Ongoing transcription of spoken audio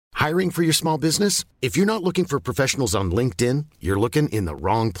Hiring for your small business? If you're not looking for professionals on LinkedIn, you're looking in the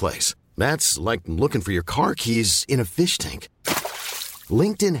wrong place. That's like looking for your car keys in a fish tank.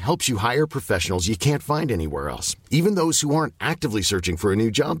 LinkedIn helps you hire professionals you can't find anywhere else, even those who aren't actively searching for a new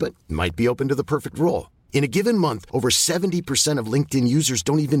job but might be open to the perfect role. In a given month, over 70% of LinkedIn users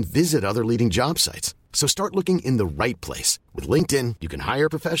don't even visit other leading job sites. So start looking in the right place. With LinkedIn, you can hire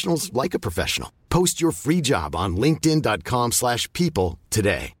professionals like a professional. Post your free job on linkedin.com/people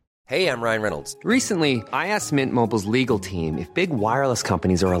today. Hey, I'm Ryan Reynolds. Recently, I asked Mint Mobile's legal team if big wireless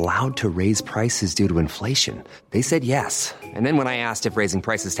companies are allowed to raise prices due to inflation. They said yes. And then when I asked if raising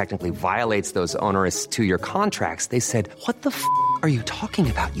prices technically violates those onerous 2-year contracts, they said, "What the f*** are you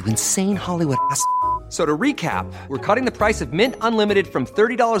talking about, you insane Hollywood ass?" So to recap, we're cutting the price of Mint Unlimited from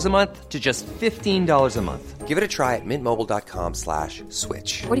 $30 a month to just $15 a month. Give it a try at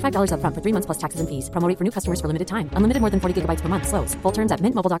mintmobile.com/switch. $45 up front for 3 months plus taxes and fees. Promo rate for new customers for limited time. Unlimited more than 40 gigabytes per month. Slows full terms at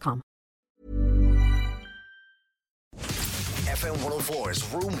mintmobile.com. FM 104's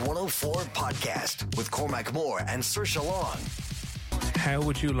Room 104 podcast with Cormac Moore and Saoirse Long. How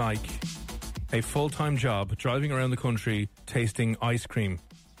would you like a full-time job driving around the country tasting ice cream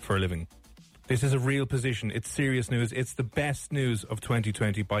for a living? This is a real position. It's serious news. It's the best news of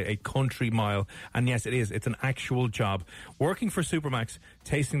 2020 by a country mile. And yes, it is. It's an actual job. Working for Supermax,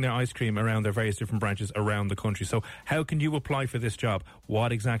 tasting their ice cream around their various different branches around the country. So how can you apply for this job?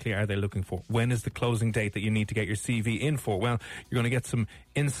 What exactly are they looking for? When is the closing date that you need to get your CV in for? Well, you're going to get some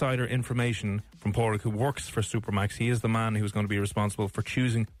insider information from Pádraig, who works for Supermax. He is the man who's going to be responsible for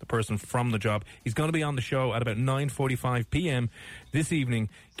choosing the person from the job. He's going to be on the show at about 9:45 p.m. this evening,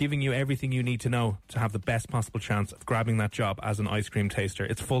 giving you everything you need to know to have the best possible chance of grabbing that job as an ice cream taster.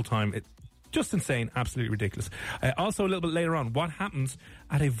 It's full-time. It's just insane. Absolutely ridiculous. Also, a little bit later on, what happens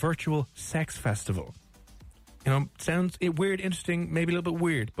at a virtual sex festival? You know, sounds weird, interesting, maybe a little bit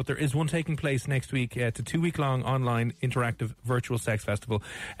weird, but there is one taking place next week. It's a 2-week-long online interactive virtual sex festival.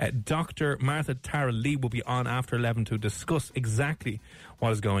 Dr. Martha Tara Lee will be on after 11 to discuss exactly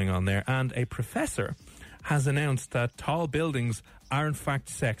what is going on there. And a professor has announced that tall buildings are in fact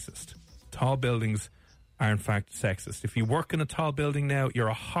sexist. Tall buildings are in fact sexist. If you work in a tall building now, you're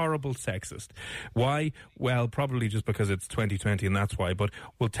a horrible sexist. Why? Well, probably just because it's 2020 and that's why. But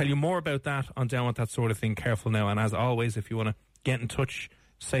we'll tell you more about that on Down With That Sort of Thing. Careful now. And as always, if you want to get in touch,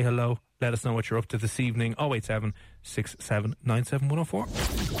 say hello, let us know what you're up to this evening. 087 67 97 104.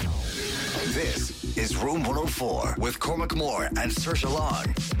 This is Room 104 with Cormac Moore and Saoirse Long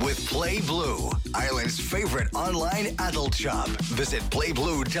with Play Blue, Ireland's favourite online adult shop. Visit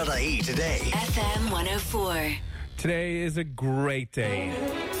playblue.ie today. FM 104. Today is a great day.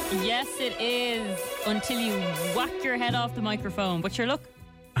 Yes, it is. Until you whack your head off the microphone. But sure, look,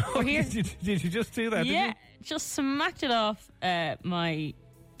 we're here. Did you just do that? Yeah, just smacked it off my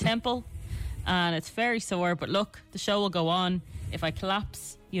temple, and it's very sore. But look, the show will go on. If I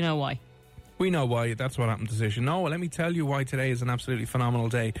collapse, you know why. We know why. That's what happened to Sisha. No, let me tell you why today is an absolutely phenomenal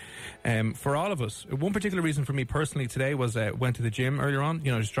day for all of us. One particular reason for me personally today was went to the gym earlier on.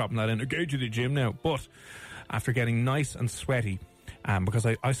 You know, just dropping that in. Go to the gym now. But after getting nice and sweaty, because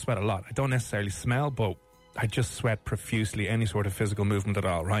I sweat a lot. I don't necessarily smell, but I just sweat profusely, any sort of physical movement at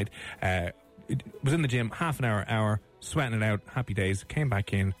all, right? Was in the gym, half an hour, sweating it out, happy days. Came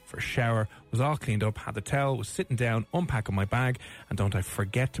back in for a shower, was all cleaned up, had the towel, was sitting down, unpacking my bag, and don't I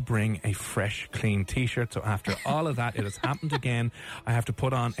forget to bring a fresh, clean T-shirt. So after all of that, it has happened again. I have to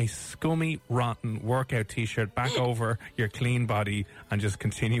put on a scummy, rotten workout T-shirt back over your clean body and just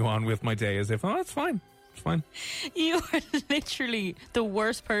continue on with my day as if, oh, it's fine. It's fine. You are literally the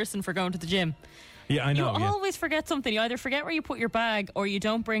worst person for going to the gym. Yeah, I know. You always forget something. You either forget where you put your bag or you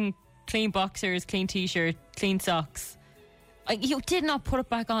don't bring clean boxers, clean T-shirt, clean socks. You did not put it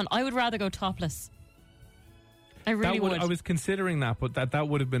back on. I would rather go topless. I really would. I was considering that, but that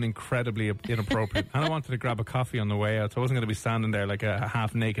would have been incredibly inappropriate. And I wanted to grab a coffee on the way out, so I wasn't going to be standing there like a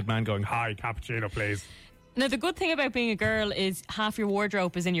half-naked man going, "Hi, cappuccino, please." Now, the good thing about being a girl is half your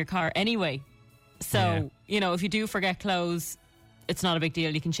wardrobe is in your car anyway. So, You know, if you do forget clothes, it's not a big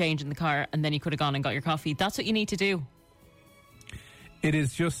deal. You can change in the car and then you could have gone and got your coffee. That's what you need to do. It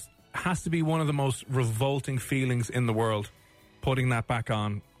is just, has to be one of the most revolting feelings in the world. Putting that back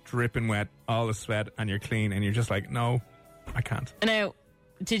on, dripping wet, all the sweat, and you're clean, and you're just like, no, I can't. Now,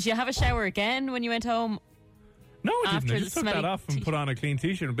 did you have a shower again when you went home? No, I didn't. I just took that off and put on a clean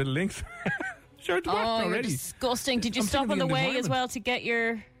T-shirt and a bit of Lynx. Sure, it worked already. Disgusting. Did you stop on the way as well to get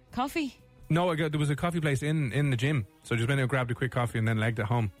your coffee? No, there was a coffee place in the gym, so I just went out and grabbed a quick coffee and then legged it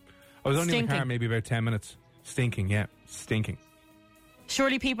home. I was only in the car maybe about 10 minutes. Stinking.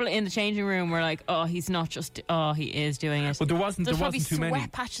 Surely people in the changing room were like, "Oh, he's not just. Oh, he is doing it." But there wasn't There's too probably many.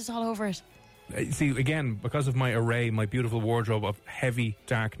 sweat patches all over it. See, again, because of my array, my beautiful wardrobe of heavy,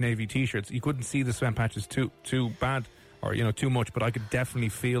 dark navy T-shirts, you couldn't see the sweat patches too bad, or too much. But I could definitely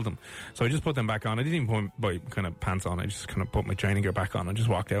feel them. So I just put them back on. I didn't even put my kind of pants on. I just kind of put my training gear back on and just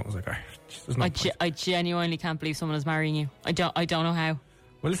walked out. I was like, there's no point. I genuinely can't believe someone is marrying you. I don't know how.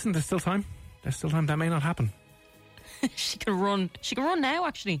 Well, listen, there's still time. There's still time. That may not happen. She can run. She can run now.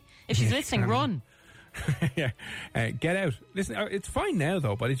 Actually, if she's listening, run. Yeah, get out. Listen, it's fine now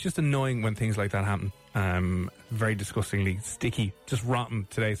though, but it's just annoying when things like that happen. Very disgustingly sticky, just rotten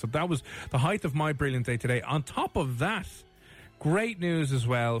today. So that was the height of my brilliant day today. On top of that, great news as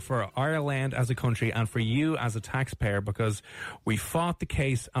well for Ireland as a country and for you as a taxpayer, because we fought the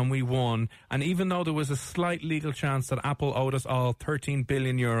case and we won. And even though there was a slight legal chance that Apple owed us all €13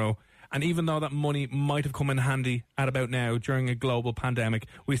 billion, and even though that money might have come in handy at about now during a global pandemic,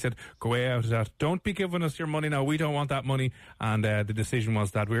 we said, go way out of that. Don't be giving us your money now. We don't want that money. And the decision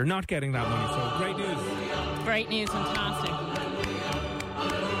was that we're not getting that money. So great news. Great news. Fantastic.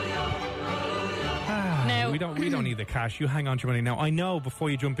 We don't need the cash. You hang on to your money now. I know before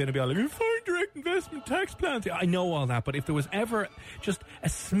you jump in and be like, foreign direct investment tax plans. I know all that. But if there was ever just a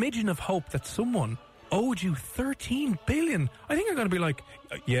smidgen of hope that someone owed you $13 billion, I think I'm going to be like,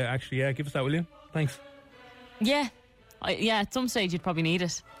 yeah, give us that, will you? Thanks. Yeah. At some stage you'd probably need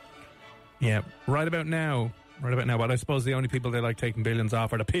it. Yeah, right about now. But I suppose the only people they like taking billions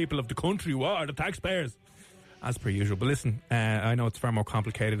off are the people of the country who are the taxpayers, as per usual. But listen, I know it's far more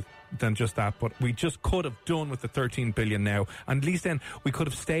complicated than just that, but we just could have done with the $13 billion now. And at least then we could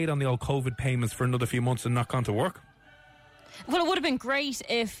have stayed on the old COVID payments for another few months and not gone to work. Well, it would have been great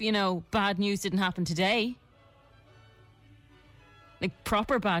if, bad news didn't happen today. Like,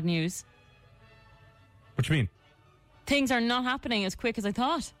 proper bad news. What do you mean? Things are not happening as quick as I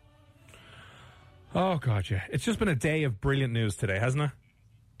thought. Oh, God, yeah. It's just been a day of brilliant news today, hasn't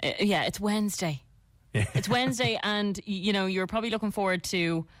it? Yeah, it's Wednesday. Yeah. It's Wednesday and, you're probably looking forward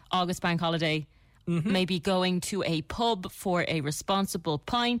to August Bank Holiday. Mm-hmm. Maybe going to a pub for a responsible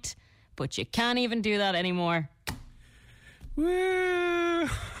pint, but you can't even do that anymore.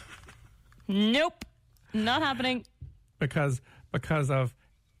 Nope, not happening. Because of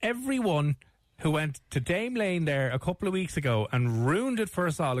everyone who went to Dame Lane there a couple of weeks ago and ruined it for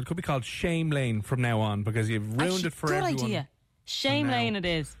us all. It could be called Shame Lane from now on, because you've ruined it for good everyone. Good idea. Shame Lane it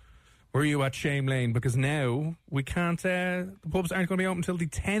is. Were you at Shame Lane? Because now we can't, the pubs aren't going to be open until the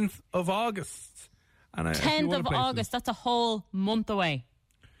 10th of August. And 10th of August, that's a whole month away.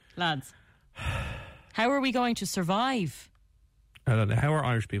 Lads, how are we going to survive? I don't know. How are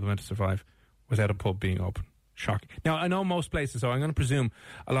Irish people meant to survive without a pub being open? Shocking. Now, I know most places, so I'm going to presume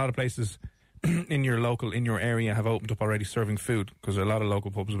a lot of places in your area have opened up already serving food, because a lot of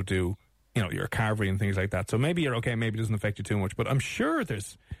local pubs would do, your carvery and things like that. So maybe you're okay, maybe it doesn't affect you too much. But I'm sure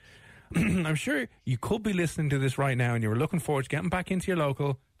I'm sure you could be listening to this right now and you were looking forward to getting back into your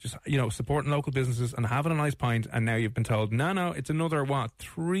local, just, supporting local businesses and having a nice pint, and now you've been told, no, it's another,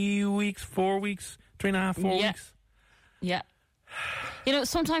 3 weeks, 4 weeks, 3.5, 4 weeks? Yeah.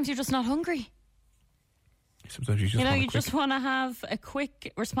 Sometimes you're just not hungry. Sometimes you just just want to have a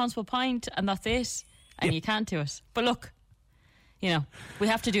quick, responsible pint, and that's it. And you can't do it. But look, we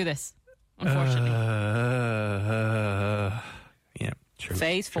have to do this, unfortunately. Yeah, true.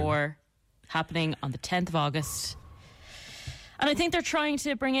 Phase 4 happening on the 10th of August. And I think they're trying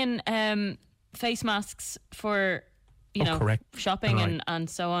to bring in face masks for, shopping and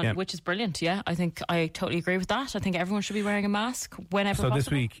so on, which is brilliant. Yeah, I think I totally agree with that. I think everyone should be wearing a mask whenever possible.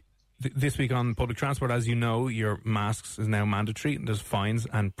 So this week on public transport, as you know, your masks is now mandatory. There's fines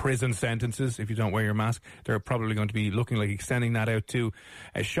and prison sentences if you don't wear your mask. They're probably going to be looking like extending that out to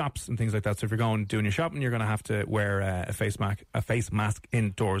shops and things like that. So if you're going doing your shopping, you're going to have to wear a face mask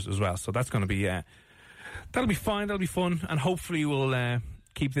indoors as well. So that's going to be that'll be fine. That'll be fun, and hopefully we'll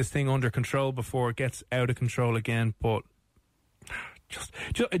keep this thing under control before it gets out of control again. But just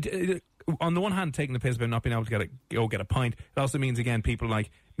on the one hand, taking the piss about not being able to go get a pint, it also means, again, people like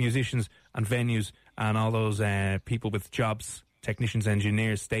musicians and venues and all those people with jobs, technicians,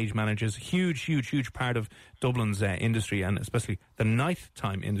 engineers, stage managers, huge part of Dublin's industry, and especially the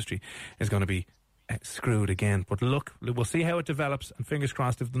nighttime industry, is going to be screwed again. But look, we'll see how it develops, and fingers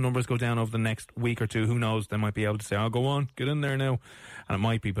crossed if the numbers go down over the next week or two, who knows, they might be able to say, go on, get in there now. And it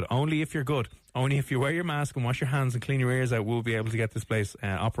might be, but only if you're good. Only if you wear your mask and wash your hands and clean your ears out, we'll be able to get this place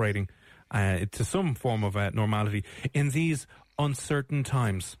operating to some form of normality in these uncertain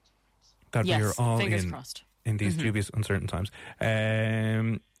times that we are all in these dubious, uncertain times.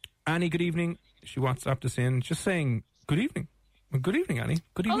 Annie, good evening. She WhatsApped us in just saying good evening. Well, good evening, Annie.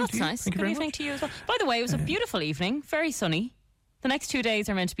 Good evening Oh, that's to you. nice. Thank you Good very evening much. to you as well. By the way, it was a beautiful evening, very sunny. The next 2 days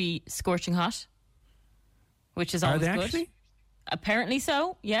are meant to be scorching hot, which is Are always they good. actually? Apparently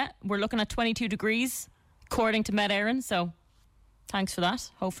so, yeah. We're looking at 22 degrees, according to Met Éireann, so thanks for that.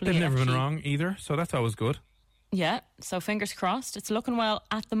 Hopefully They've it never been actually- wrong either, so that's always good. Yeah, so fingers crossed. It's looking well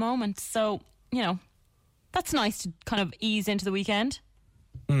at the moment, so, you know, that's nice to kind of ease into the weekend.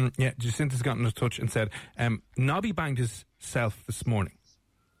 Yeah, Jacinta's gotten in touch and said, Nobby banged himself this morning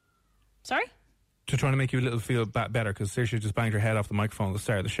Sorry? to try to make you a little feel better, because Saoirse just banged her head off the microphone at the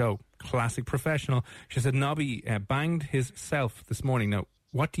start of the show. Classic professional. She said Nobby banged himself this morning. Now,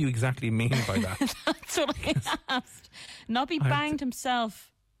 what do you exactly mean by that? That's what I asked. Nobby banged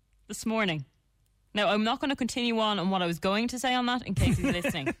himself this morning. Now, I'm not going to continue on what I was going to say on that in case he's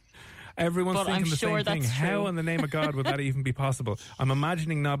listening. Everyone's But thinking I'm the sure same thing. that's How true. in the name of God would that even be possible? I'm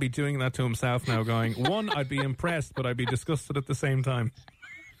imagining Nobby doing that to himself now, going, one, I'd be impressed, but I'd be disgusted at the same time.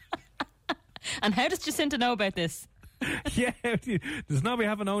 And how does Jacinta know about this? Yeah, does Nobby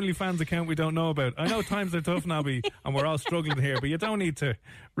have an OnlyFans account we don't know about? I know times are tough, Nobby, and we're all struggling here, but you don't need to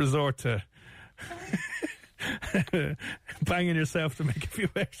resort to banging yourself to make a few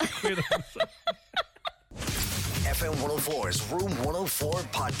extra quid on yourself. FM 104's Room 104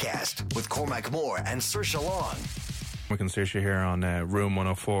 podcast with Cormac Moore and Saoirse Long. We can Saoirse here on Room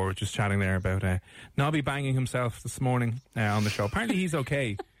 104. We're just chatting there about Nobby banging himself this morning on the show. Apparently he's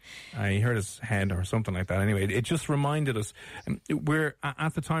okay. He hurt his head or something like that. Anyway, it just reminded us, we're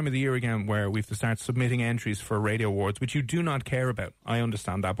at the time of the year again where we have to start submitting entries for radio awards, which you do not care about. I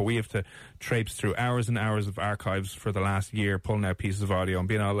understand that, but we have to traipse through hours and hours of archives for the last year, pulling out pieces of audio and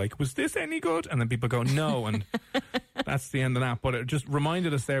being all like, was this any good? And then people go, no, and that's the end of that. But it just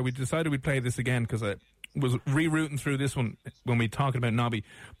reminded us there, we decided we'd play this again because I was rerouting through this one when we talked about Nobby,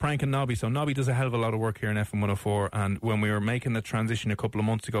 pranking Nobby. So Nobby does a hell of a lot of work here in FM 104, and when we were making the transition a couple of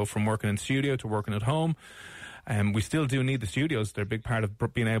months ago from working in studio to working at home, we still do need the studios. They're a big part of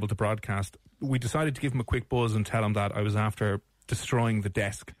being able to broadcast. We decided to give him a quick buzz and tell him that I was after destroying the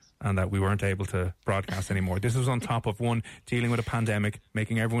desk and that we weren't able to broadcast anymore. This was on top of one, dealing with a pandemic,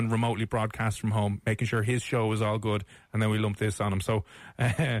 making everyone remotely broadcast from home, making sure his show was all good, and then we lumped this on him. So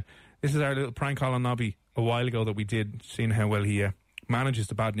this is our little prank call on Nobby a while ago that we did, seeing how well he manages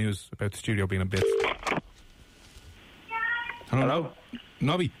the bad news about the studio being a bit. Hello?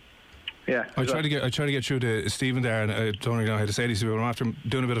 Nobby. Yeah. I tried to get through to Stephen there, and I don't really know how to say this, but I'm after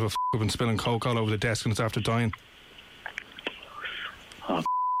doing a bit of a up and spilling coke all over the desk, and it's after dying. Oh,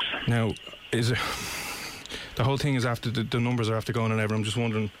 now, is it, the whole thing is after the numbers are after going and ever. I'm just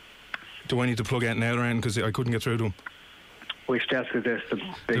wondering, do I need to plug anything out or anything, because I couldn't get through to him? which desk is this? The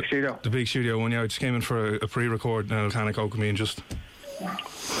big studio? The big studio one, yeah. I just came in for a pre-record, and a can of coke with me, and just...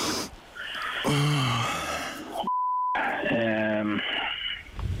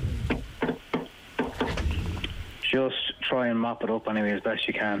 Just try and mop it up anyway as best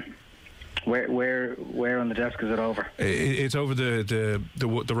you can. Where on the desk is it over? It's over the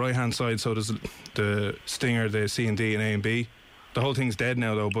right hand side. So there's the Stinger, the C and D, and A and B. The whole thing's dead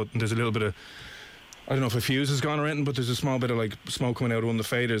now though, but there's a little bit of, I don't know if a fuse has gone or anything, but there's a small bit of like smoke coming out of one of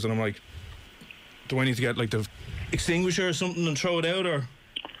the faders, and I'm like, do I need to get like the extinguisher or something and throw it out, or?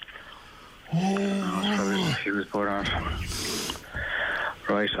 Probably the fuse put on.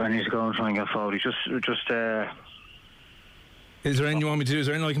 Right, I need to go and try and get Foley. Just Is there anything you want me to do? Is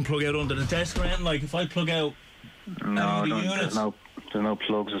there anything I can plug out under the desk or anything? Like if I plug out no, any of the units? there's no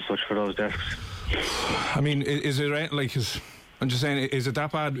plugs as such for those desks. I mean, is it like? I'm just saying, is it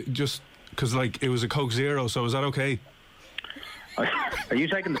that bad? Just because like it was a Coke Zero, so is that okay? Are you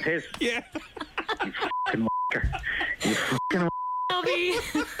taking the piss? Yeah. You fucking w***er. You fucking Nobby.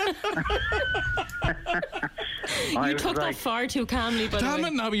 You took that far too calmly, by the way. Damn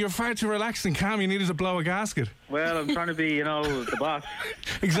it, Nobby, you're far too relaxed and calm. You needed to blow a gasket. Well, I'm trying to be, the boss.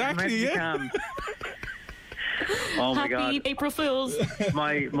 Exactly, yeah. Calm. Oh my Happy God! April Fools.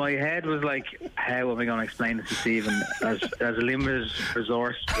 My head was like, how am I going to explain this to Stephen? As a limited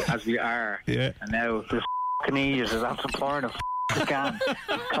resource as we are, Yeah. and now the fucking idiot is after pouring a can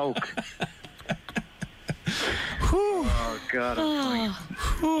Coke. Oh God!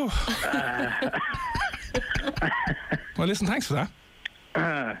 Well, listen, thanks for that.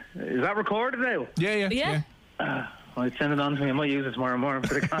 Is that recorded now? Yeah. Yeah. I'll send it on to me. I might use it tomorrow morning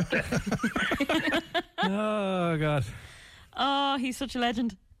for the contest. Oh, God. Oh, he's such a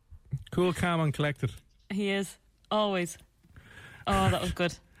legend. Cool, calm and collected. He is. Always. Oh, that was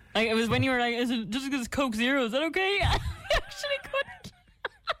good. Like, it was when you were like, is it just because it's Coke Zero, is that okay? I actually couldn't.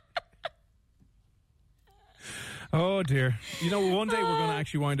 Oh dear. You know, one day we're going to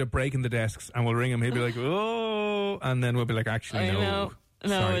actually wind up breaking the desks, and we'll ring him. He'll be like, "Oh," and then we'll be like, "Actually, I no." know. No,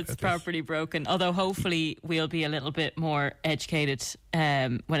 Sorry it's about this. properly broken. Although hopefully we'll be a little bit more educated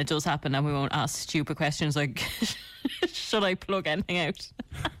when it does happen, and we won't ask stupid questions like, should I plug anything out?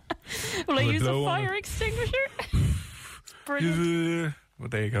 Will I use a blow on fire it? extinguisher? Brilliant. Well,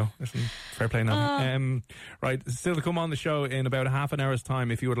 there you go. Listen, fair play now. Right, still to come on the show in about a half an hour's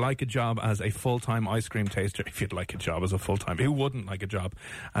time. If you would like a job as a full-time ice cream taster, if you'd like a job as a full-time, who wouldn't like a job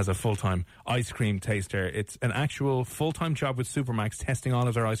as a full-time ice cream taster? It's an actual full-time job with Supermax, testing all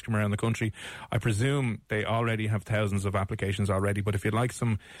of their ice cream around the country. I presume they already have thousands of applications already, but if you'd like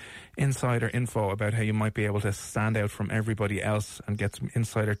some insider info about how you might be able to stand out from everybody else and get some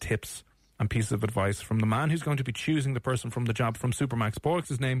insider tips and pieces of advice from the man who's going to be choosing the person from the job from Supermax. Bork's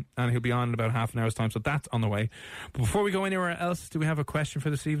his name, and he'll be on in about half an hour's time, so that's on the way. But before we go anywhere else, do we have a question for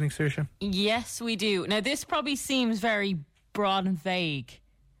this evening, Saoirse? Yes, we do. Now, this probably seems very broad and vague,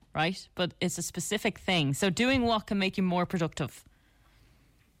 right? But it's a specific thing. So doing what can make you more productive?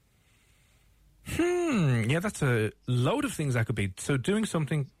 Yeah, that's a load of things that could be. So doing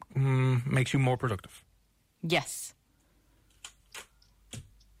something makes you more productive. Yes.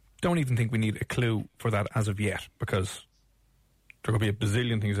 Don't even think we need a clue for that as of yet, because there could be a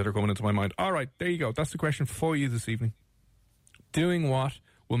bazillion things that are coming into my mind. All right, there you go. That's the question for you this evening. Doing what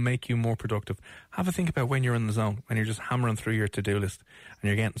will make you more productive? Have a think about when you're in the zone, when you're just hammering through your to-do list and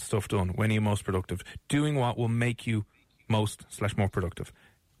you're getting stuff done. When are you most productive? Doing what will make you most/more productive?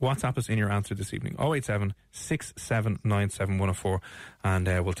 WhatsApp us in your answer this evening, 087 6797 104, and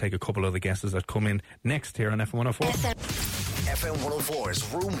we'll take a couple of the guesses that come in next here on FM 104. FM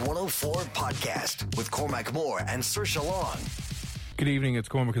 104's Room 104 podcast with Cormac Moore and Saoirse Long. Good evening, it's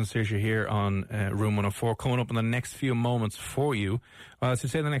Cormac and Saoirse here on Room 104. Coming up in the next few moments for you, as to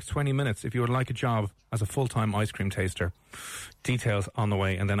say the next 20 minutes, if you would like a job as a full-time ice cream taster, details on the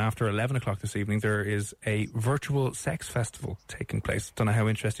way. And then after 11 o'clock this evening, there is a virtual sex festival taking place. Don't know how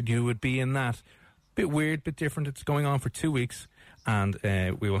interested you would be in that. Bit weird, bit different. It's going on for 2 weeks, and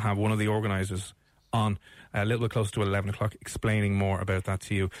we will have one of the organisers on a little bit close to 11 o'clock explaining more about that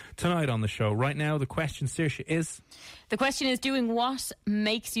to you tonight on the show. Right now, the question, Saoirse, is... The question is, doing what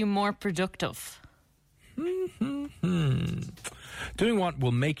makes you more productive? Doing what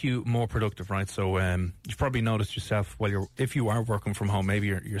will make you more productive, right? So you've probably noticed yourself, if you are working from home, maybe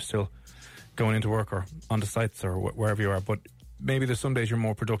you're still going into work or on the sites or wherever you are, but maybe there's some days you're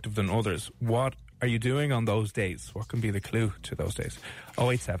more productive than others. What are you doing on those days? What can be the clue to those days?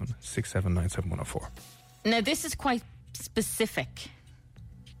 087 6797 104. Now, this is quite specific.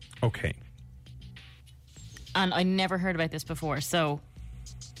 Okay. And I never heard about this before, so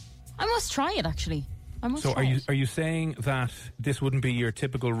I must try it, actually. So are you saying that this wouldn't be your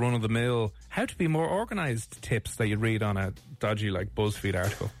typical run-of-the-mill how to be more organised tips that you read on a dodgy, like, BuzzFeed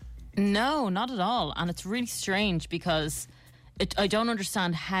article? No, not at all. And it's really strange because I don't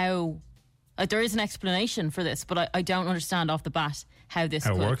understand how... there is an explanation for this, but I don't understand off the bat how this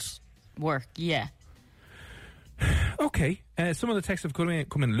How it could works? work. Yeah. Okay. Some of the texts have come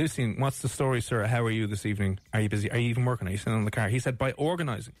in. Lucian, what's the story, sir? How are you this evening? Are you busy? Are you even working? Are you sitting in the car? He said by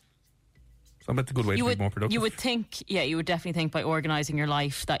organising. So that's a good way to be more productive. You would think, you would definitely think by organising your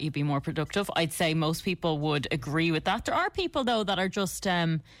life that you'd be more productive. I'd say most people would agree with that. There are people, though, that are just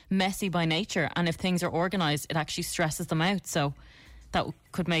messy by nature, and if things are organised, it actually stresses them out. So that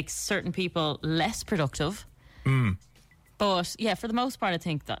could make certain people less productive. But, yeah, for the most part, I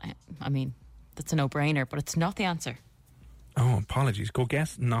think that, that's a no-brainer, but it's not the answer. Oh, apologies. Go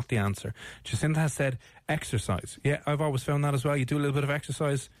guess, not the answer. Jacinta has said exercise. Yeah, I've always found that as well. You do a little bit of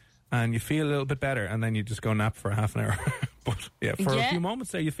exercise and you feel a little bit better, and then you just go nap for half an hour. But, for a few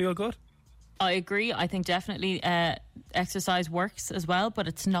moments there, you feel good. I agree. I think definitely exercise works as well, but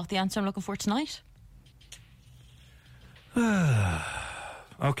it's not the answer I'm looking for tonight.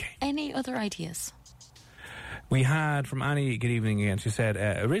 Okay. Any other ideas? We had from Annie, good evening again. She said,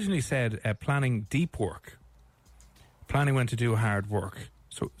 originally said planning deep work. Planning when to do hard work.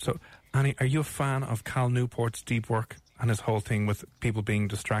 So Annie, are you a fan of Cal Newport's Deep Work and his whole thing with people being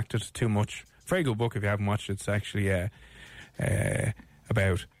distracted too much? Very good book if you haven't watched it. It's actually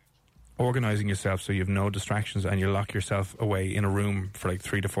about organising yourself so you have no distractions and you lock yourself away in a room for like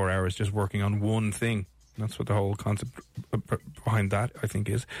 3 to 4 hours just working on one thing. That's what the whole concept behind that, I think,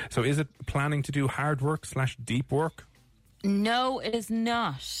 is. So is it planning to do hard work / deep work? No, it is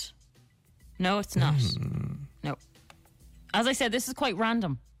not. No, it's not. No. As I said, this is quite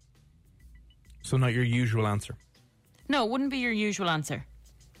random. So not your usual answer? No, it wouldn't be your usual answer.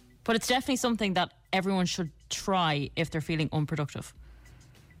 But it's definitely something that everyone should try if they're feeling unproductive.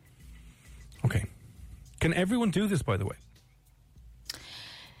 Okay. Can everyone do this, by the way?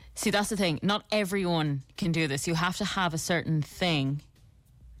 See, that's the thing. Not everyone can do this. You have to have a certain thing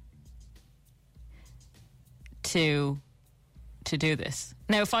to do this.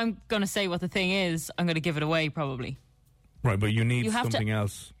 Now, if I'm going to say what the thing is, I'm going to give it away probably. Right, but you need something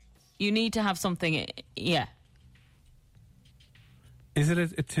else. You need to have something, yeah. Is it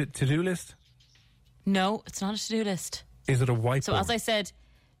a to-do list? No, it's not a to-do list. Is it a whiteboard? So as I said,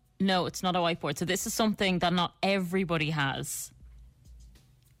 no, it's not a whiteboard. So this is something that not everybody has.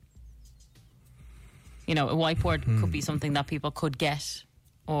 You know, a whiteboard could be something that people could get,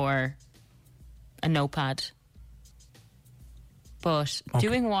 or a notepad. But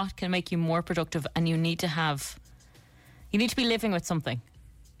doing what can make you more productive, and you need to be living with something.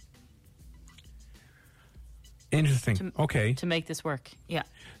 Interesting. Okay. To make this work, yeah.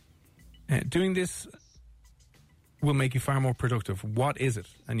 Doing this will make you far more productive. What is it?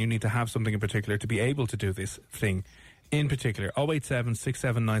 And you need to have something in particular to be able to do this thing in particular. 087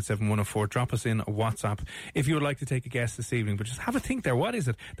 6797 104. Drop us in a WhatsApp if you would like to take a guess this evening. But just have a think there. What is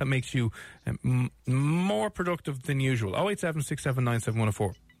it that makes you more productive than usual? 087 6797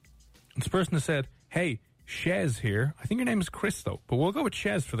 104. This person has said, hey, Shez here. I think your name is Chris, though. But we'll go with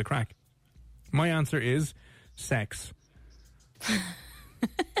Shez for the crack. My answer is sex.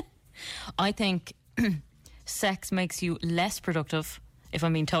 I think sex makes you less productive, if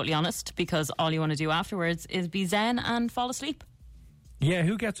I'm being totally honest, because all you want to do afterwards is be zen and fall asleep. Yeah,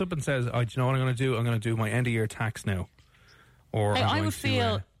 who gets up and says, oh, do you know what I'm going to do? I'm going to do my end of year tax now. Or I would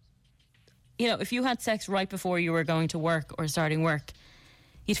feel, you know, if you had sex right before you were going to work or starting work,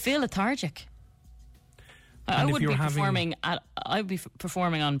 you'd feel lethargic. I would be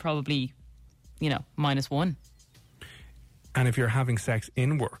performing on probably, you know, -1. And if you're having sex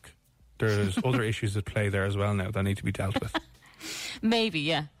in work, there's other issues at play there as well now that need to be dealt with. Maybe,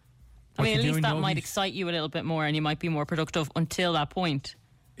 yeah. I mean, at least that might excite you a little bit more, and you might be more productive until that point.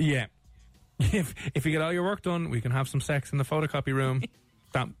 Yeah. If you get all your work done, we can have some sex in the photocopy room.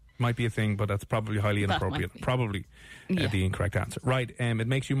 That might be a thing, but that's probably highly inappropriate. Probably the incorrect answer. Right, it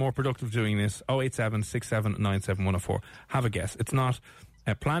makes you more productive doing this. 087 6797 104. Have a guess. It's not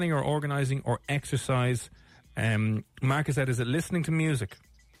planning or organising or exercise. Marcus said, is it listening to music?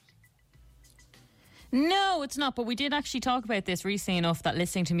 No, it's not. But we did actually talk about this recently enough that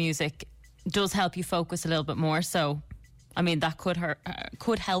listening to music does help you focus a little bit more. So, I mean, that could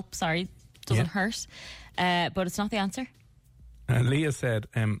help. Sorry, doesn't hurt. But it's not the answer. Leah said,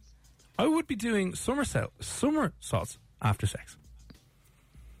 I would be doing somersaults after sex.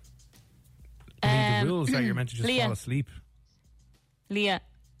 I mean, the rules that you're meant to just Leah. fall asleep. Leah.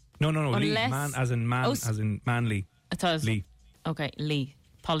 No. Lee, man, as in manly. I thought it was, Lee. Okay, Lee.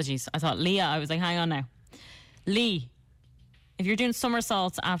 Apologies. I thought Leah. I was like, hang on now. Lee, if you're doing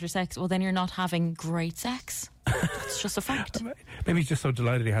somersaults after sex, well, then you're not having great sex. It's just a fact. Maybe he's just so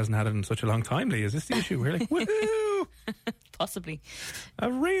delighted he hasn't had it in such a long time, Lee. Is this the issue? We're like, woohoo! Possibly.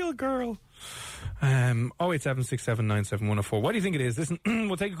 A real girl. 087 6797 104. What do you think it is? Listen,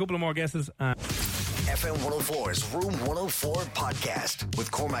 we'll take a couple of more guesses. FM 104's Room 104 podcast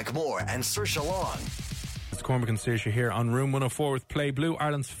with Cormac Moore and Saoirse Long. It's Cormac and Saoirse here on Room 104 with Play Blue,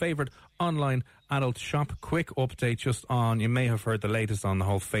 Ireland's favourite online adult shop. Quick update just on, you may have heard the latest on the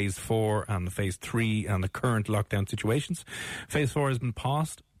whole Phase 4 and Phase 3 and the current lockdown situations. Phase 4 has been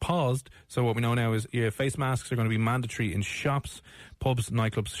paused. So what we know now is face masks are going to be mandatory in shops, pubs,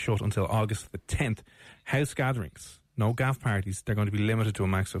 nightclubs shut until August the 10th. House gatherings, no gaff parties, they're going to be limited to a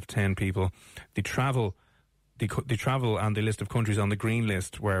max of 10 people. The travel and the list of countries on the green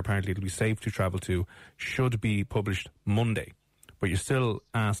list where apparently it'll be safe to travel to should be published Monday. But you're still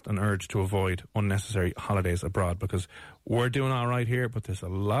asked and urged to avoid unnecessary holidays abroad, because we're doing all right here, but there's a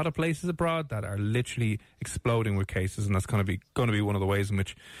lot of places abroad that are literally exploding with cases, and that's going to be one of the ways in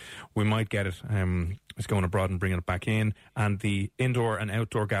which we might get it. Is going abroad and bringing it back in. And the indoor and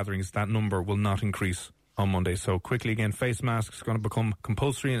outdoor gatherings, that number will not increase on Monday. So quickly again, face masks are going to become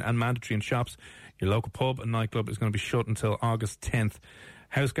compulsory and mandatory in shops. Your local pub and nightclub is going to be shut until August 10th.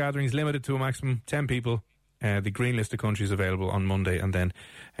 House gatherings limited to a maximum 10 people. The green list of countries available on Monday, and then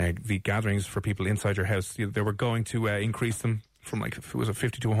the gatherings for people inside your house. They were going to increase them from, like, if it was a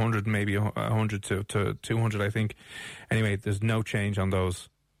 50 to 100, maybe 100 to 200, I think. Anyway, there's no change on those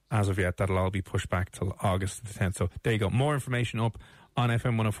as of yet. That'll all be pushed back till August the 10th. So there you go. More information up on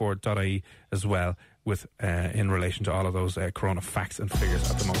fm104.ie as well with in relation to all of those corona facts and figures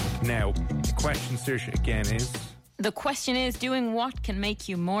at the moment. Now, the question, Saoirse, again is... The question is, doing what can make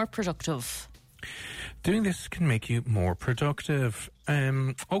you more productive? Doing this can make you more productive.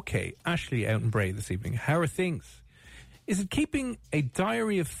 Okay, Ashley out in Bray this evening. How are things? Is it keeping a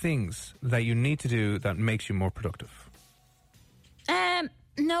diary of things that you need to do that makes you more productive?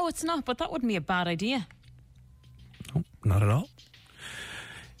 No, it's not, but that wouldn't be a bad idea. No, not at all.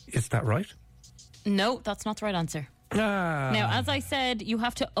 Is that right? No, that's not the right answer. Now, as I said, you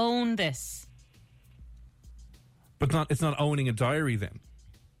have to own this. But it's not owning a diary then?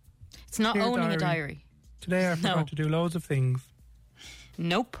 It's not Dear owning diary. a diary. Today I forgot to do loads of things.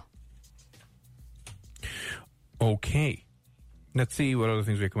 Nope. Okay. Let's see what other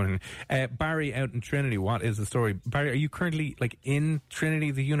things we have coming in. Barry out in Trinity, what is the story? Barry, are you currently in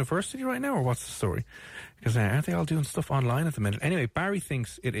Trinity, the university right now, or what's the story? Because aren't they all doing stuff online at the minute? Anyway, Barry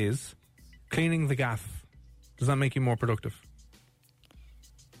thinks it is cleaning the gaff. Does that make you more productive?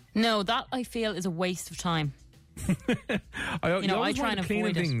 No, that I feel is a waste of time. I try and cleaning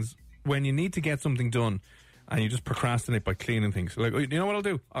avoid it. things when you need to get something done. And you just procrastinate by cleaning things. Like, you know what I'll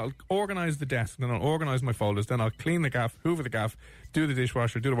do? I'll organise the desk, then I'll organise my folders, then I'll clean the gaff, hoover the gaff, do the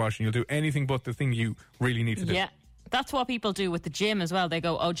dishwasher, do the washing. You'll do anything but the thing you really need to do. Yeah, that's what people do with the gym as well. They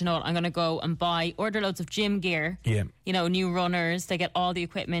go, oh, do you know what? I'm going to go and order loads of gym gear. Yeah. New runners. They get all the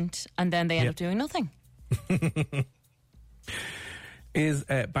equipment, and then they end up doing nothing. Is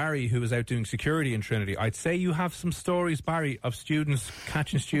Barry, who is out doing security in Trinity, I'd say you have some stories, Barry, of students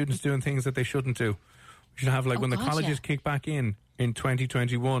catching students doing things that they shouldn't do. We should have when the colleges kick back in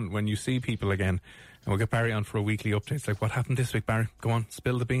 2021, when you see people again, and we'll get Barry on for a weekly update. It's like, what happened this week, Barry? Go on,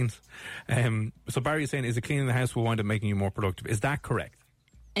 spill the beans. So Barry is saying, is it cleaning the house will wind up making you more productive? Is that correct?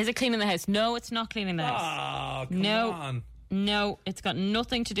 Is it cleaning the house? No, it's not cleaning the house. Oh, come on. No, it's got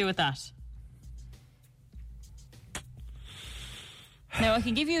nothing to do with that. Now, I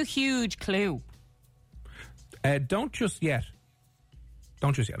can give you a huge clue. Don't just yet.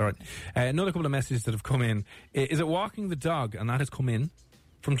 All right. Another couple of messages that have come in. Is it walking the dog? And that has come in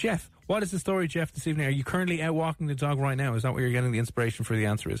from Jeff. What is the story, Jeff, this evening? Are you currently out walking the dog right now? Is that where you're getting the inspiration for the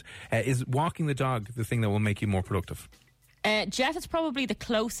answer is? Is walking the dog the thing that will make you more productive? Jeff is probably the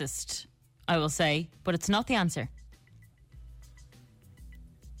closest, I will say, but it's not the answer.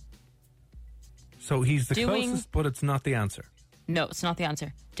 So he's the closest, but it's not the answer. No, it's not the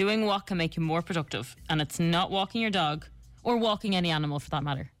answer. Doing what can make you more productive, and it's not walking your dog or walking any animal for that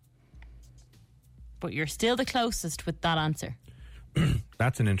matter. But you're still the closest with that answer.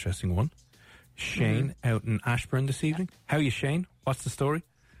 That's an interesting one. Shane out in Ashburn this evening. How are you, Shane? What's the story?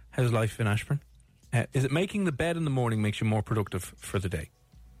 How's life in Ashburn? Is it making the bed in the morning makes you more productive for the day?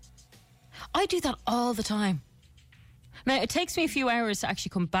 I do that all the time. Now, it takes me a few hours to actually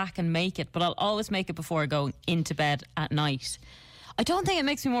come back and make it, but I'll always make it before going into bed at night. I don't think it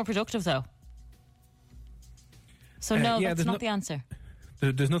makes me more productive, though. So, no, that's not the answer.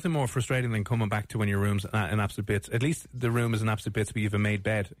 There's nothing more frustrating than coming back to when your room's in absolute bits. At least the room is in absolute bits, but you have a made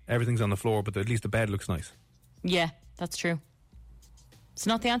bed. Everything's on the floor, but at least the bed looks nice. Yeah, that's true. It's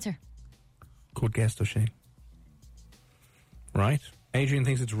not the answer. Good guess, though, Shane. Right. Adrian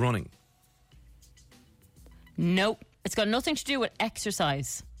thinks it's running. Nope. It's got nothing to do with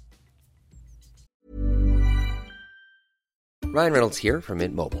exercise. Ryan Reynolds here from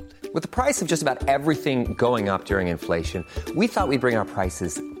Mint Mobile. With the price of just about everything going up during inflation, we thought we'd bring our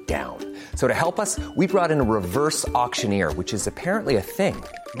prices down. So to help us, we brought in a reverse auctioneer, which is apparently a thing.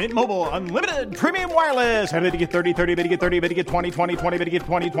 Mint Mobile Unlimited Premium Wireless. How to get 30, 30, bit to get 30, bit to get 20, 20, 20, bit to get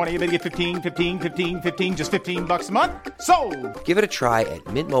 20, 20, bit to get 15, 15, 15, 15, just $15 a month? Sold! Give it a try at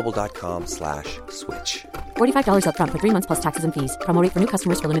mintmobile.com/switch. $45 up front for 3 months plus taxes and fees. Promo rate for new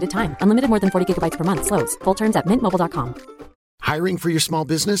customers for limited time. Unlimited more than 40 gigabytes per month. Slows full terms at mintmobile.com. Hiring for your small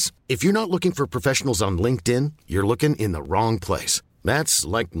business? If you're not looking for professionals on LinkedIn, you're looking in the wrong place. That's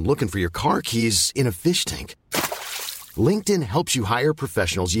like looking for your car keys in a fish tank. LinkedIn helps you hire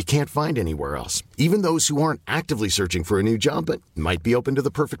professionals you can't find anywhere else, even those who aren't actively searching for a new job but might be open to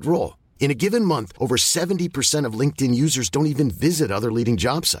the perfect role. In a given month, over 70% of LinkedIn users don't even visit other leading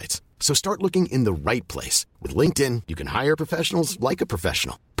job sites. So start looking in the right place. With LinkedIn, you can hire professionals like a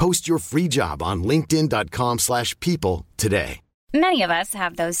professional. Post your free job on linkedin.com/people today. Many of us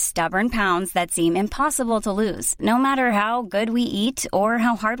have those stubborn pounds that seem impossible to lose, no matter how good we eat or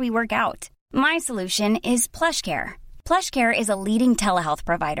how hard we work out. My solution is PlushCare. PlushCare is a leading telehealth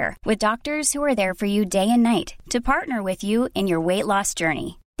provider with doctors who are there for you day and night to partner with you in your weight loss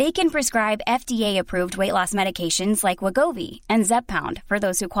journey. They can prescribe FDA-approved weight loss medications like Wegovy and Zepbound for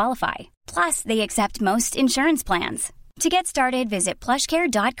those who qualify. Plus, they accept most insurance plans. To get started, visit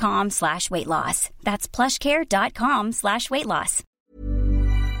plushcare.com/weight loss. That's plushcare.com/weight loss.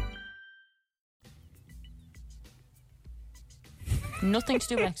 Nothing to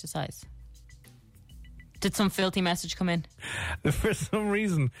do with exercise. Did some filthy message come in? For some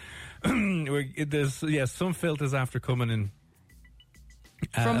reason, there's some filters after coming in.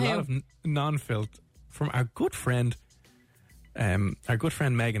 From who? A lot of non-filth from our good friend. Our good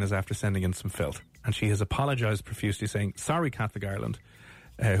friend Megan is after sending in some filth, and she has apologised profusely, saying, "Sorry, Catholic Ireland,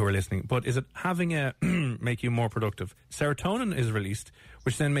 who are listening, but is it having a make you more productive? Serotonin is released,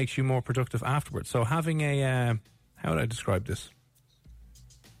 which then makes you more productive afterwards. So having a how would I describe this?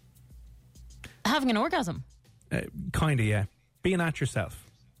 Having an orgasm? Kind of, yeah. Being at yourself.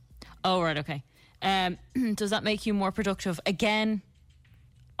 Oh, right, okay. Does that make you more productive? Again,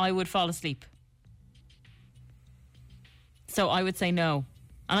 I would fall asleep. So I would say no.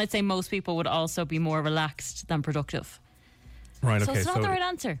 And I'd say most people would also be more relaxed than productive. Right, so okay. It's not the right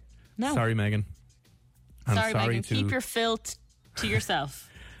answer. No. Sorry, Megan. I'm sorry Megan. to... Keep your filth to yourself.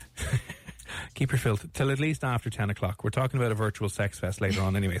 Keep your filth till at least after 10 o'clock. We're talking about a virtual sex fest later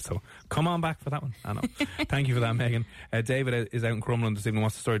on anyway, so come on back for that one. I know. Thank you for that, Megan. David is out in Crumlin this evening.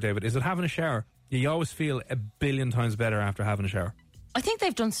 What's the story, David? Is it having a shower? You always feel a billion times better after having a shower. I think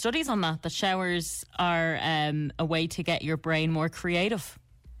they've done studies on that showers are a way to get your brain more creative.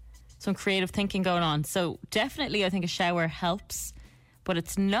 Some creative thinking going on. So definitely I think a shower helps, but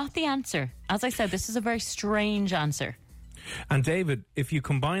it's not the answer. As I said, this is a very strange answer. And David, if you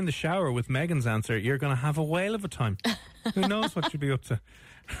combine the shower with Megan's answer, you're going to have a whale of a time. Who knows what you'd be up to?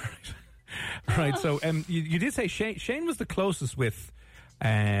 Right. So you did say Shane was the closest with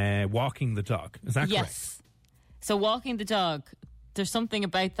walking the dog. Is that correct? Yes. So walking the dog, there's something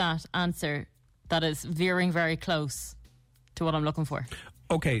about that answer that is veering very close to what I'm looking for.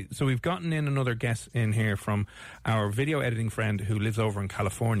 Okay, so we've gotten in another guest in here from our video editing friend who lives over in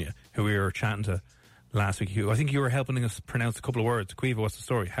California, who we were chatting to last week. I think you were helping us pronounce a couple of words. Quiva, what's the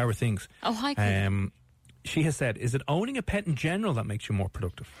story? How are things? Oh, hi, Quiva. She has said, is it owning a pet in general that makes you more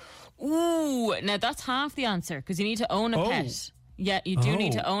productive? Ooh, now that's half the answer, because you need to own a pet. Yeah, you do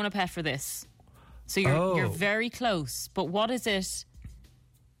need to own a pet for this. So you're very close. But what is it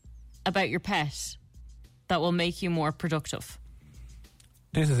about your pet that will make you more productive?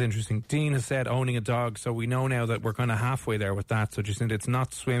 This is interesting. Dean has said owning a dog, so we know now that we're kind of halfway there with that. So Jacinta, it's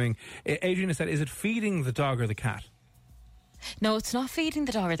not swimming. Adrian has said, is it feeding the dog or the cat? No, it's not feeding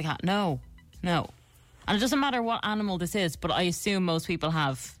the dog or the cat. No. And it doesn't matter what animal this is, but I assume most people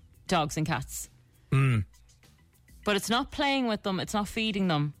have dogs and cats. But it's not playing with them. It's not feeding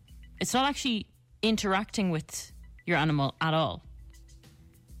them. It's not actually interacting with your animal at all.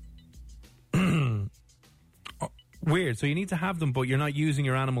 Weird. So you need to have them, but you're not using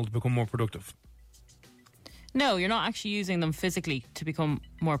your animal to become more productive. No, you're not actually using them physically to become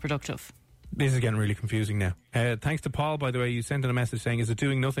more productive. This is getting really confusing now. Thanks to Paul, by the way. You sent in a message saying, is it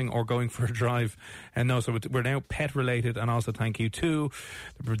doing nothing or going for a drive? And no, so we're now pet related. And also thank you to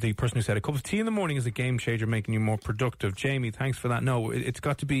the person who said a cup of tea in the morning is a game changer, making you more productive. Jamie, thanks for that. No, it's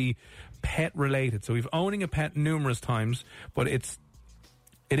got to be pet related. So we've owning a pet numerous times, but it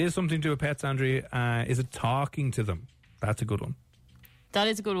is something to do with pets, Andrea. Is it talking to them? That's a good one. That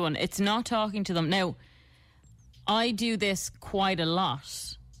is a good one. It's not talking to them. Now, I do this quite a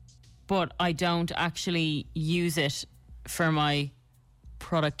lot, but I don't actually use it for my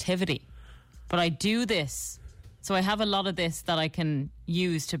productivity. But I do this. So I have a lot of this that I can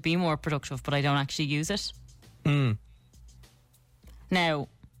use to be more productive, but I don't actually use it. Now,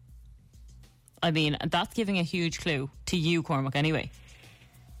 I mean, that's giving a huge clue to you, Cormac, anyway.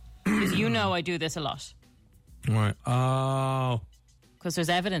 Because you know I do this a lot. Right. Oh. Because there's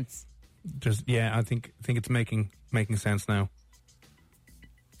evidence. I think it's making sense now.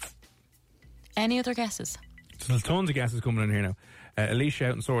 Any other guesses? So there's tons of guesses coming in here now. Alicia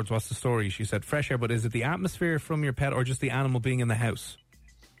out in Swords, what's the story? She said fresh air, but is it the atmosphere from your pet or just the animal being in the house?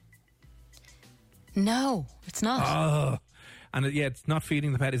 No, it's not. Oh. And it's not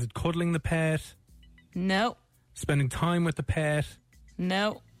feeding the pet. Is it cuddling the pet? No. Spending time with the pet?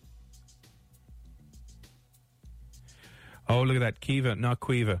 No. Oh, look at that. Kiva, not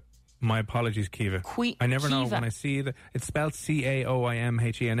Quiva. My apologies, Kiva. I never know when I see that. It's spelled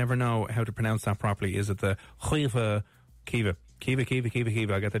Caoimhe. I never know how to pronounce that properly. Is it the Kiva? Kiva.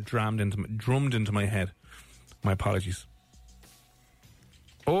 I got that drummed into my head. My apologies.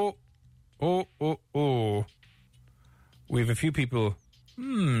 Oh. We have a few people.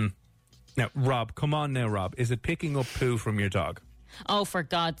 Now, Rob, come on now, Rob. Is it picking up poo from your dog? Oh, for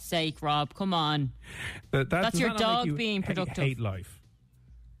God's sake, Rob, come on. That's your dog being productive. Hate life.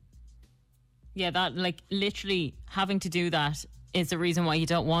 Yeah, that, literally having to do that is the reason why you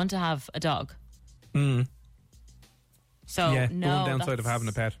don't want to have a dog. So, yeah, no. One downside of having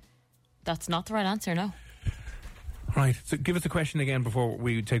a pet. That's not the right answer, no. Right, so give us the question again before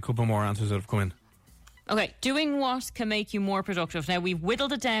we take a couple more answers that have come in. Okay, doing what can make you more productive. Now, we've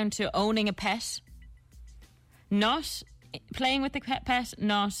whittled it down to owning a pet, not playing with the pet,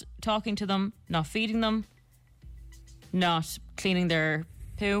 not talking to them, not feeding them, not cleaning their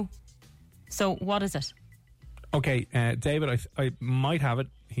poo. So what is it? Okay, David, I might have it.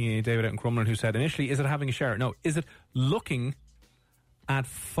 David out in Crumlin, who said initially, is it having a shower? No, is it looking at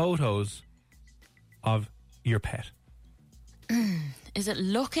photos of your pet? Is it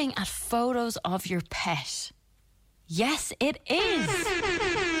looking at photos of your pet? Yes, it is.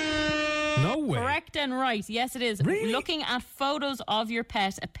 No way. Correct and right. Yes, it is. Really? Looking at photos of your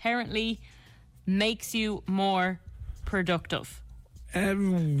pet apparently makes you more productive.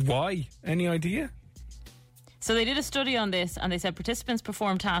 Why? Any idea? So they did a study on this, and they said participants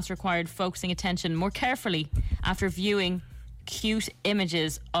performed tasks required focusing attention more carefully after viewing cute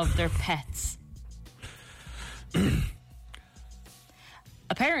images of their pets.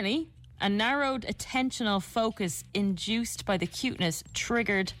 Apparently, a narrowed attentional focus induced by the cuteness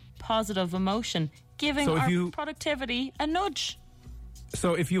triggered positive emotion, giving our productivity a nudge.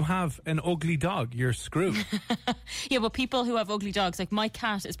 So if you have an ugly dog, you're screwed. Yeah, but people who have ugly dogs, like my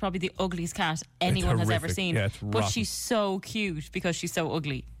cat is probably the ugliest cat anyone has ever seen. Yeah, it's but rotten. she's so cute because she's so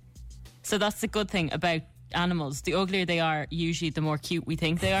ugly. So that's the good thing about animals. The uglier they are, usually the more cute we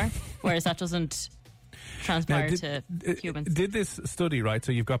think they are. Whereas that doesn't transpire to humans. Did this study, right?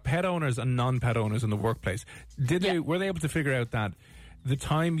 So you've got pet owners and non-pet owners in the workplace. Were they able to figure out that the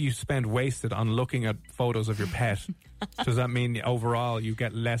time you spend wasted on looking at photos of your pet, does that mean overall you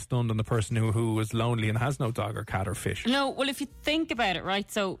get less done than the person who is lonely and has no dog or cat or fish? No, well, if you think about it,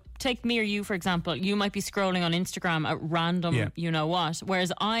 right, so take me or you, for example, you might be scrolling on Instagram at random you-know-what,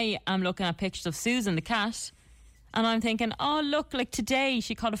 whereas I am looking at pictures of Susan, the cat, and I'm thinking, oh, look, like today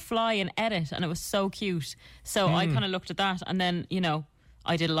she caught a fly in edit and it was so cute. So I kind of looked at that and then,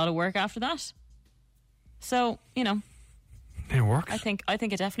 I did a lot of work after that. So, it works. I think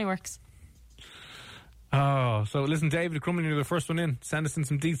it definitely works. Oh, so listen, David Crumlin, you're the first one in. Send us in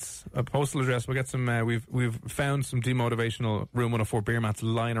some deets, a postal address. We'll get some. We've found some demotivational Room 104 beer mats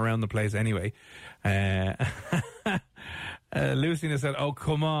lying around the place anyway. Lucy said, "Oh,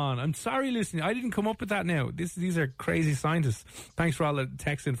 come on! I'm sorry, Lucy. I didn't come up with that. Now these are crazy scientists. Thanks for all the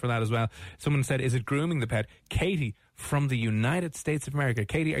text in for that as well." Someone said, "Is it grooming the pet?" Katie from the United States of America.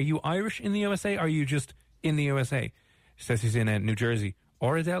 Katie, are you Irish in the USA? Or are you just in the USA? She says she's in New Jersey.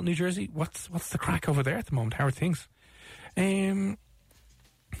 Oradell, New Jersey. What's the crack over there at the moment? How are things? Very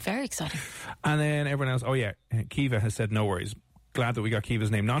exciting. And then everyone else. Oh yeah, Kiva has said no worries. Glad that we got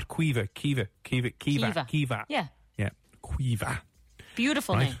Kiva's name, not Quiva. Kiva. Yeah. Quiva.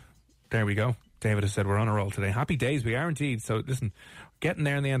 Beautiful name. There we go. David has said we're on a roll today. Happy days, we are indeed. So listen, getting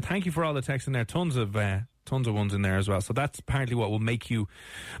there in the end. Thank you for all the texts in there. Tons of ones in there as well. So that's apparently what will make you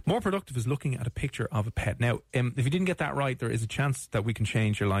more productive, is looking at a picture of a pet. Now, if you didn't get that right, there is a chance that we can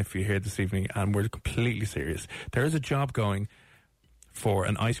change your life for you here this evening, and we're completely serious. There is a job going for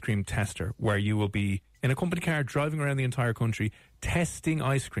an ice cream tester where you will be in a company car driving around the entire country testing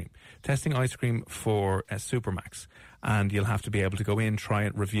ice cream for Supermax. And you'll have to be able to go in, try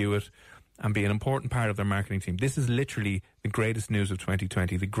it, review it, and be an important part of their marketing team. This is literally the greatest news of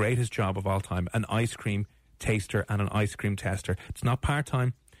 2020, the greatest job of all time, an ice cream taster and an ice cream tester. It's not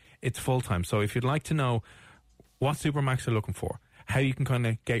part-time, it's full-time. So if you'd like to know what Supermax are looking for, how you can kind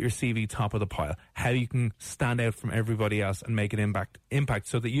of get your CV top of the pile, how you can stand out from everybody else and make an impact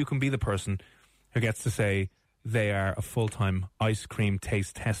so that you can be the person who gets to say they are a full-time ice cream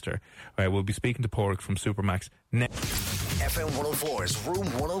taste tester. We'll be speaking to Porrick from Supermax next. FM 104's Room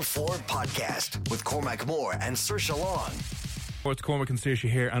 104 podcast with Cormac Moore and Saoirse Long. It's Cormac and Saoirse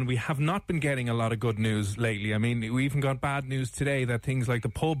here, and we have not been getting a lot of good news lately. I mean, we even got bad news today that things like the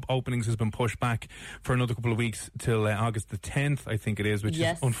pub openings has been pushed back for another couple of weeks till August the 10th, I think it is, which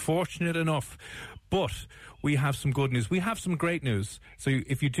is unfortunate enough. But we have some good news. We have some great news. So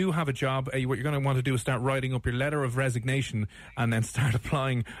if you do have a job, what you're going to want to do is start writing up your letter of resignation and then start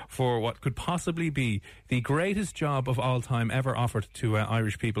applying for what could possibly be the greatest job of all time ever offered to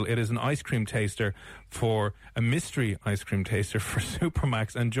Irish people. It is an ice cream taster for a mystery ice cream taster for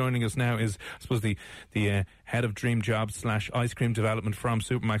Supermax. And joining us now is, I suppose, the head of dream jobs / ice cream development from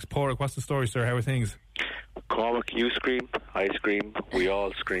Supermax. Porrick, what's the story, sir? How are things? Cormac, you scream, I scream, we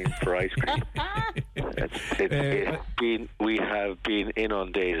all scream for ice cream. We have been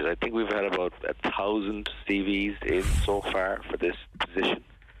inundated. I think we've had about 1,000 CVs in so far for this position,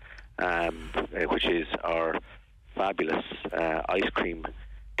 which is our fabulous ice cream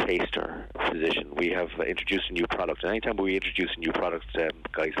taster position. We have introduced a new product, and anytime we introduce a new product,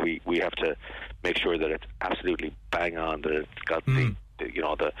 guys, we have to make sure that it's absolutely bang on, that it's got the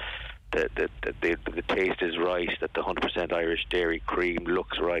the taste is right, that the 100% Irish dairy cream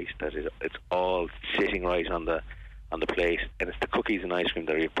looks right, that it's all sitting right on the plate, and it's the cookies and ice cream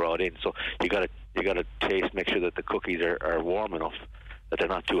that we've brought in. So you got to taste, make sure that the cookies are warm enough, that they're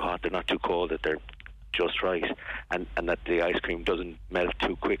not too hot, they're not too cold, that they're just right, and that the ice cream doesn't melt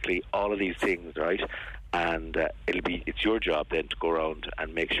too quickly. All of these things, right? And it's your job then to go around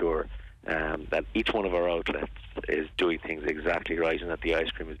and make sure that each one of our outlets is doing things exactly right, and that the ice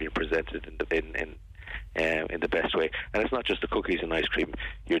cream is being presented in the best way. And it's not just the cookies and ice cream.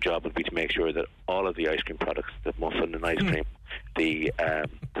 Your job would be to make sure that all of the ice cream products, the muffin and ice cream, the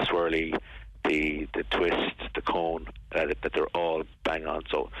swirly, the twist, the cone, that they're all bang on.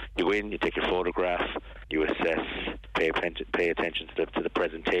 So you go in, you take your photograph, you assess, pay attention to the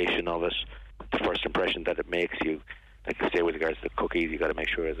presentation of it, the first impression that it makes you. Like I say, with regards to the cookies, you got to make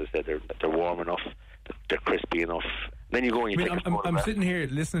sure, as I said, they're warm enough, that they're crispy enough. Then you go and you take a photograph. I'm sitting here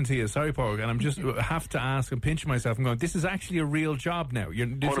listening to you, sorry, Paul, and I'm just have to ask and pinch myself and going, this is actually a real job now.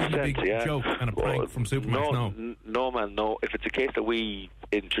 This isn't a big joke and a prank from Supermax. No, man, no. If it's a case that we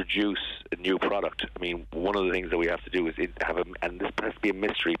introduce a new product, I mean, one of the things that we have to do is and this has to be a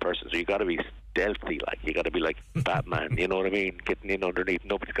mystery person, so you got to be stealthy, like you got to be like Batman, you know what I mean? Getting in underneath,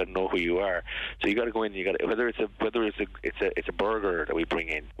 nobody's got to know who you are. So you got to go in. You got whether it's a burger that we bring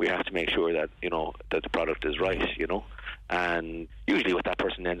in, we have to make sure that that the product is right, And usually what that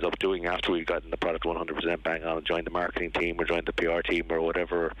person ends up doing after we've gotten the product 100% bang on, join the marketing team or join the PR team or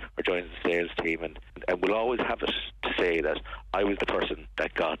whatever, or join the sales team, and we'll always have it to say that I was the person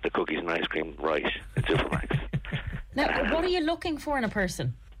that got the cookies and ice cream right in Supermax. Now, what are you looking for in a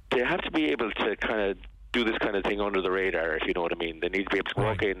person? They have to be able to kind of do this kind of thing under the radar, if you know what I mean. They need to be able to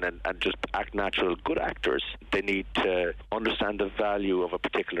walk in and just act natural. Good actors, they need to understand the value of a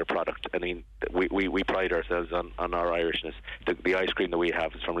particular product. I mean, we pride ourselves on our Irishness. The ice cream that we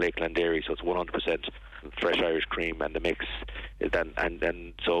have is from Lakeland Dairy, so it's 100% fresh Irish cream, and the mix is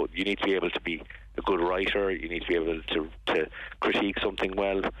and so you need to be able to be a good writer. You need to be able to critique something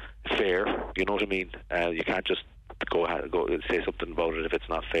well, fair, you know what I mean? You can't just go say something about it if it's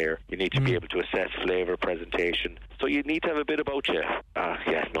not fair. You need to be able to assess flavour, presentation. So you need to have a bit about you.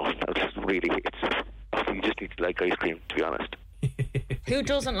 You just need to like ice cream, to be honest. Who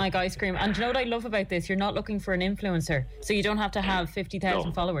doesn't like ice cream? And do you know what I love about this? You're not looking for an influencer, so you don't have to have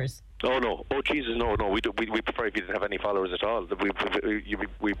 50,000 followers. Oh no! Oh Jesus! No! We prefer if you didn't have any followers at all. We'd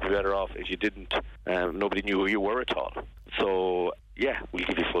be better off if you didn't. Nobody knew who you were at all. So yeah, we'll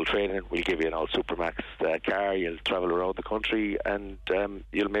give you full training. We'll give you an all Supermax car. You'll travel around the country, and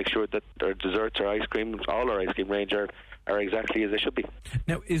you'll make sure that our desserts, our ice cream, all our ice cream range are exactly as they should be.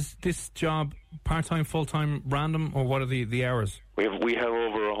 Now, is this job part-time, full-time, random, or what are the hours? We have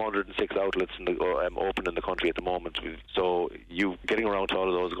over 106 outlets open in the country at the moment. So you getting around to all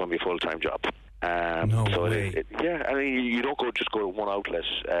of those is going to be a full-time job. No way. I mean, you don't go to one outlet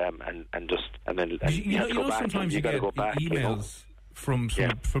and then you have to go back. Sometimes you get emails. From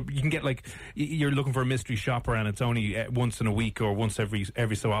you can get, like, you're looking for a mystery shopper and it's only once in a week or once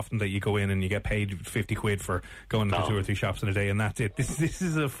every so often that you go in and you get paid 50 quid for going to 2 or 3 shops in a day, and that's it. This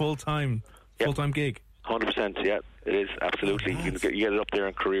is a full-time gig. 100%, yeah, it is, absolutely. You get it up there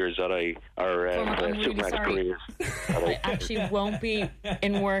in careers.ie, or Supermax Careers. I actually won't be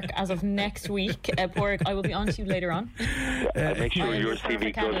in work as of next week, Porg. I will be on to you later on. Make sure your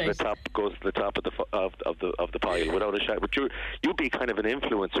CV goes to the top of the pile without a shot. But you'll be kind of an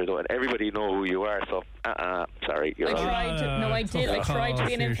influencer though, and everybody know who you are. So sorry, I tried to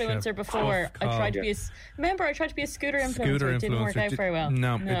be an influencer before. I tried to be a scooter influencer. It didn't work out very well.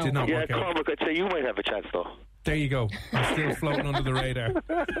 No, it did not work out. Yeah, Cormac, I'd say you might have a chance though. There you go. I'm still floating under the radar.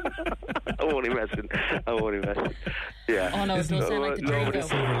 I'm only messing. Yeah. Oh no, it does sound like the dream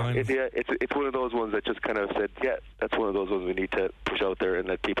though. It's one of those ones that just kind of said, yeah, that's one of those ones we need to push out there and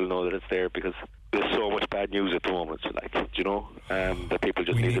let people know that it's there, because there's so much bad news at the moment, that people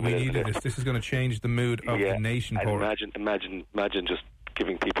just need to need this. This is going to change the mood of the nation. Imagine just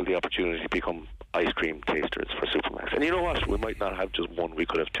giving people the opportunity to become ice cream tasters for Supermax. And you know what? We might not have just one. We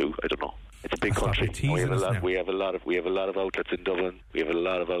could have 2. I don't know. It's a big country. We have a lot of outlets in Dublin. We have a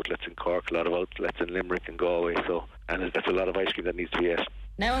lot of outlets in Cork. A lot of outlets in Limerick and Galway. And that's a lot of ice cream that needs to be ate.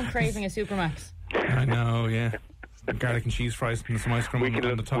 Now I'm craving a Supermax. I know. Yeah. Garlic and cheese fries and some ice cream on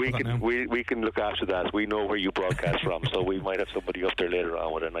the top of that now. We can look after that. We know where you broadcast from, so we might have somebody up there later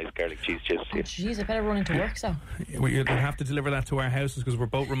on with a nice garlic cheese chips. Jeez, I better run into work, so. You'll have to deliver that to our houses, because we're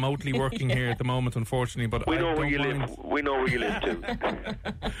both remotely working here at the moment, unfortunately. But we know where you live. We know where you live too.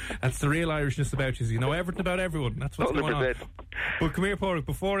 That's the real Irishness about you. You know everything about everyone. That's what's going on. But come here, Paul,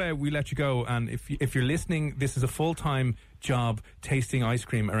 before we let you go, and if you're listening, this is a full-time job tasting ice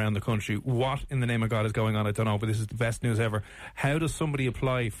cream around the country. What in the name of God is going on? I don't know, but this is the best news ever. How does somebody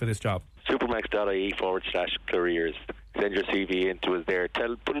apply for this job? Supermax.ie/careers. Send your CV into us there.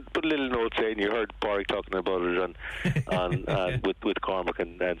 Put a little note saying you heard Pádraig talking about it with Cormac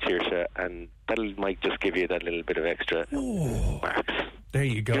and Saoirse, and that might just give you that little bit of extra marks. There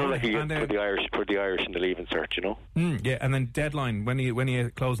you go. You know, like you for the Irish in the Leaving Cert, you know. Yeah, and then deadline. When are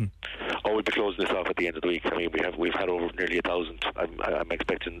you closing? Oh, we'll be closing this off at the end of the week. I mean, we've had over nearly 1,000. I'm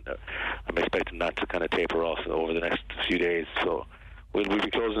expecting that to kind of taper off over the next few days. So we'll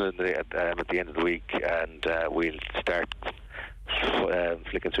be closing it at the end of the week, and we'll start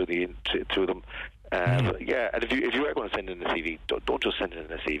flicking through them. Yeah, and if you are going to send in a CV, don't just send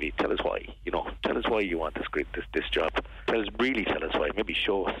in a CV. Tell us why. You know, tell us why you want this job. Tell us why. Maybe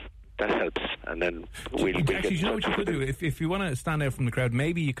show us. That helps, and then we'll actually, you know what you could do? If you want to stand out from the crowd,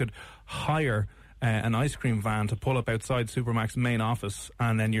 maybe you could hire an ice cream van to pull up outside Supermac's main office,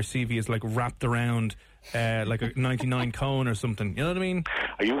 and then your CV is like wrapped around like a 99 cone or something. You know what I mean?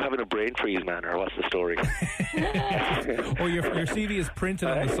 Are you having a brain freeze, man, or what's the story? Or your CV is printed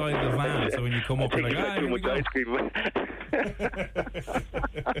on the side of the van, so when you come up, you're like, here we go. Ice cream.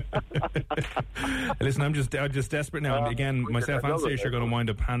 Listen, I'm just desperate now. And again, myself and Saoirse are going to wind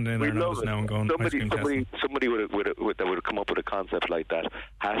up handing in our notice now and going ice cream testing. Somebody that would come up with a concept like that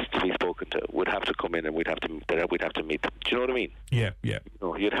has to be spoken to. Would have to come in, and we'd have to meet them. Do you know what I mean? Yeah.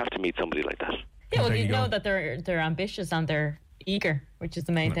 You'd have to meet somebody like that. Yeah, well, you know that they're ambitious and they're eager, which is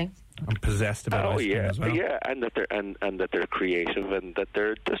the main thing. I'm possessed about ice cream as well. Yeah, and that they're creative, and that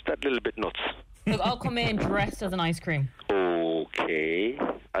they're just that little bit nuts. Look, I'll come in dressed as an ice cream. Okay,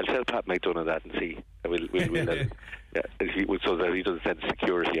 I'll tell Pat McDonough that and see. We'll so that he doesn't send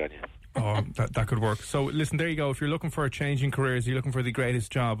security on you. Oh, that could work. So listen, there you go. If you're looking for a change in careers, you're looking for the greatest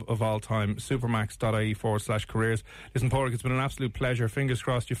job of all time, supermax.ie/careers. Listen, Pádraig, it's been an absolute pleasure. Fingers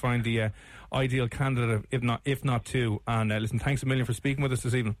crossed you find the ideal candidate, if not two. And listen, thanks a million for speaking with us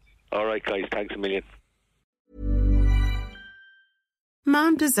this evening. All right, guys, thanks a million.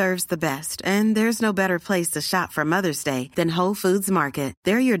 Mom deserves the best, and there's no better place to shop for Mother's Day than Whole Foods Market.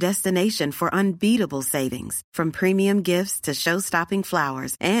 They're your destination for unbeatable savings, from premium gifts to show-stopping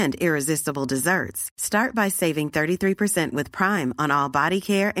flowers and irresistible desserts. Start by saving 33% with Prime on all body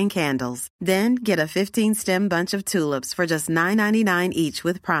care and candles. Then get a 15-stem bunch of tulips for just $9.99 each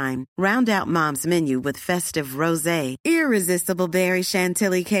with Prime. Round out Mom's menu with festive rosé, irresistible berry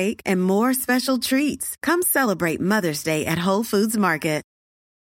chantilly cake, and more special treats. Come celebrate Mother's Day at Whole Foods Market.